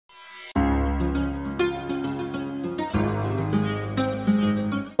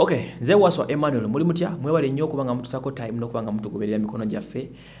Okay, nze Waswa Emmanuel muri mutya mwebale nnyo kubanga mutusako time no kubanga mutugoberera mikono gyaffe.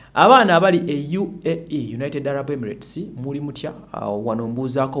 Abaana abali UAE United Arab Emirates muri mutya wano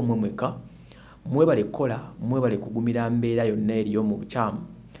mbuzaako mwemweka mwebale kola mwebale kugumira mbeera yonna eriyo mu bukyamu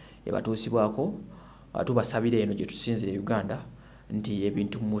ebatuusibwako tubasabire eno gye tusinzire Uganda nti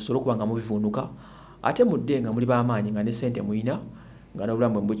ebintu musolo kubanga mubivunuka ate muddenga muli bamaanyi nga ne sente muina nga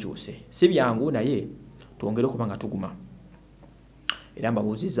n'obulamu mbukyuse si byangu naye tuongere kubanga tuguma. Era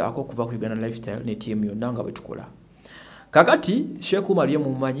mbabuuzizaako kuva ku Uganda Lifestyle ne team yonna nga bwe tukola. Kakati Sheikh Umar ye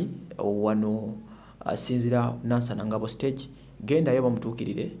mumanyi wano asinzira Nansana Ngabo stage genda yo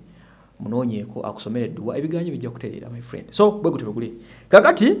bamutuukirire munoonyeeko akusomere dduwa ebiganyo bijja kutereera my friend. So bwe gutebe guli.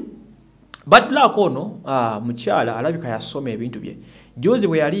 Kakati Bad Black ono mukyala alabika yasoma ebintu bye. Jozi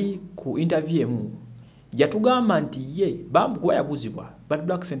bwe yali ku interview emu yatugamba nti ye kuba yabuuzibwa Bad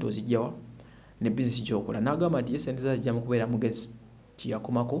Black sente ozijjawa ne business gyokola n'agamba nti ye sente zajja mu kubeera mugezi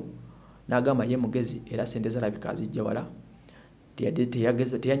kiyakomako n'agamba ye mugezi era sente zalabika azijja wala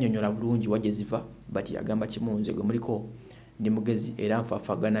teyanyonyola bulungi wajje ziva but yagamba kimunze gwe muliko ndi mugezi era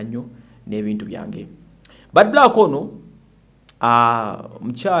nfafagana nnyo n'ebintu byange. Bad Black ono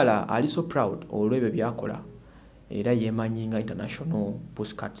mukyala ali so proud olw'ebyo byakola era yemanyi nga international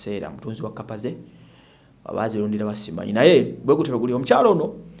postcard seera mutunzi wa kapaze abazirondera basimanyi naye bwe gutebe guli omukyala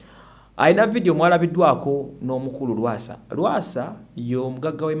ono aina video mwalabiddwako n'omukulu Lwasa. Lwasa yo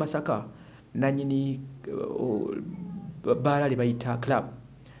omugagga we Masaka nanyini balali bayita club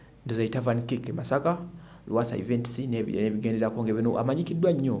ndoza ita Van Kick Masaka Lwasa events n'ebigenderako ngebeno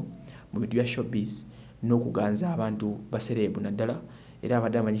amanyikiddwa nnyo mu bintu bya showbiz n'okuganza abantu baserebu naddala era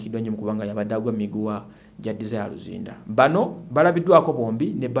abadde amanyikiddwa nnyo mu kubanga yabadde agwa miguwa gya Desire Luzinda. Bano balabiddwako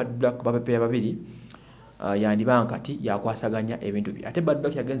bombi ne Bad Black bapepe babiri yandiba nkati yakwasaganya ebintu bye. Ate Bad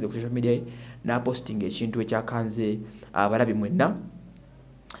Black yagenze ku social media na posting ekintu ekyakanze abalabi mwenna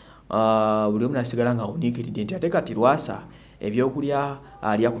buli omu nasigala nga unikiridde nti ate kati Lwasa ebyokulya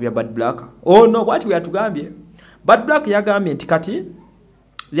alyakubya Bad Black. Oh no, bwati bwe yatugambye. Bad Black yagambye nti kati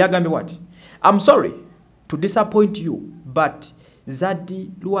yagambye what? I'm sorry to disappoint you but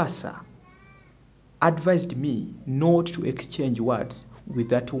Zadi Lwasa advised me not to exchange words with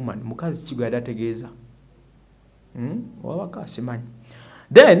that woman. Mukazi kigwada ategeeza.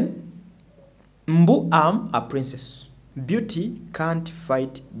 Then Mbu am a princess. Beauty can't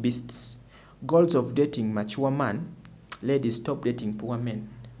fight beasts. Goals of dating mature man. Ladies stop dating poor men.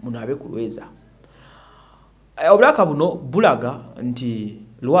 Munabe kulweza. Obulaka buno bulaga nti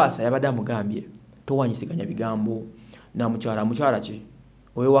Lwasa yabadde amugambye towanyisiganya bigambo na mukyala ki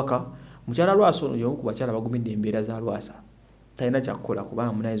owewaka mukyala Lwasa ono y'omu ku bakyala bagumidde embeera za Lwasa talina kyakukola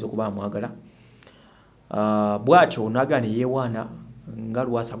kubanga munayinza okuba amwagala. Bwatyo nagane yewaana nga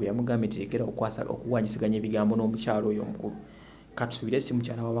Lwasa bwe yamugambye tekera okuwanyisiganya ebigambo n'omukyalo oyo omukulu. Katusubire si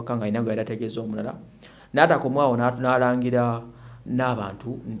mukyala wabaka nga alina gwe yali ategeeza omulala n'atakomwawo n'alangira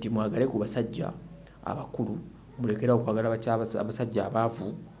n'abantu nti mwagale ku basajja abakulu mulekera okwagala abasajja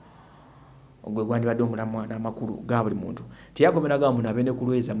abaavu ogwe gwandibadde omulamwa n'amakulu ga buli muntu. Teyagomera gamba munabe ne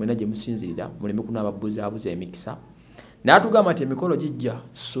kulweza mwena gye musinzirira muleme kunaababuzaabuza emikisa. N'atugamba nti emikolo gijja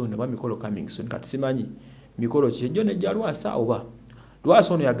soon oba mikolo coming soon. Kati simanyi mikolo ki ejjo nejja Lwasa oba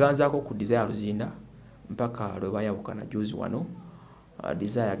Lwasa ono yaganzaako ku Desire Luzinda mpaka lwe bayawukana juzi wano.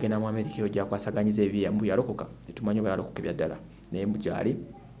 Desire agenda mu Amerika eyo gyakwasaganyiza ebyeyambu yalokoka tetumanyi oba yalokoka ebya ddala naye mbugyali.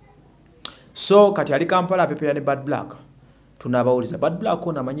 So kati ali Kampala apepeya ne Bad Black tunabawuliza. Bad Black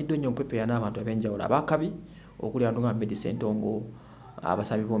ono amanyiddwa nnyo mpepeya n'abantu ab'enjawulo abakabi okuli abantu nga Mbedi Ssentongo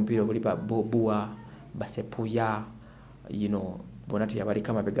abasambi b'omupiira obuli Buwa Basepuya bona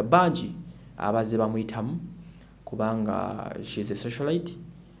teyabalika mabega bangi abazze bamuyitamu kubanga she's a socialite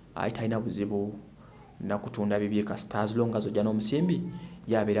talina buzibu nakutunda bibye kasita as long as ojja n'omusimbi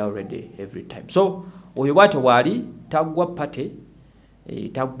yabeera already every time. So oyo bwatyo bwali taggwa pate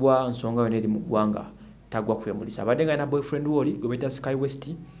taggwa nsonga yonna eri mu ggwanga taggwa kwemulisa. Abadde nga na boyfriend woli gwe beta Sky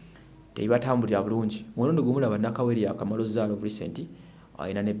West teyibatambulira bulungi munono gumulaba nakaweri akamaloza of recent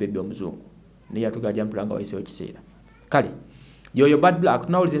alina ne bebe omuzungu naye yatugajja mpulanga wayisewo ekiseera. Kale yoyo Bad Black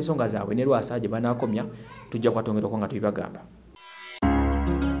tunawuliza ensonga zaabwe ne Lwasa gye banaakomya tujja kwatongera ko nga tubibagamba.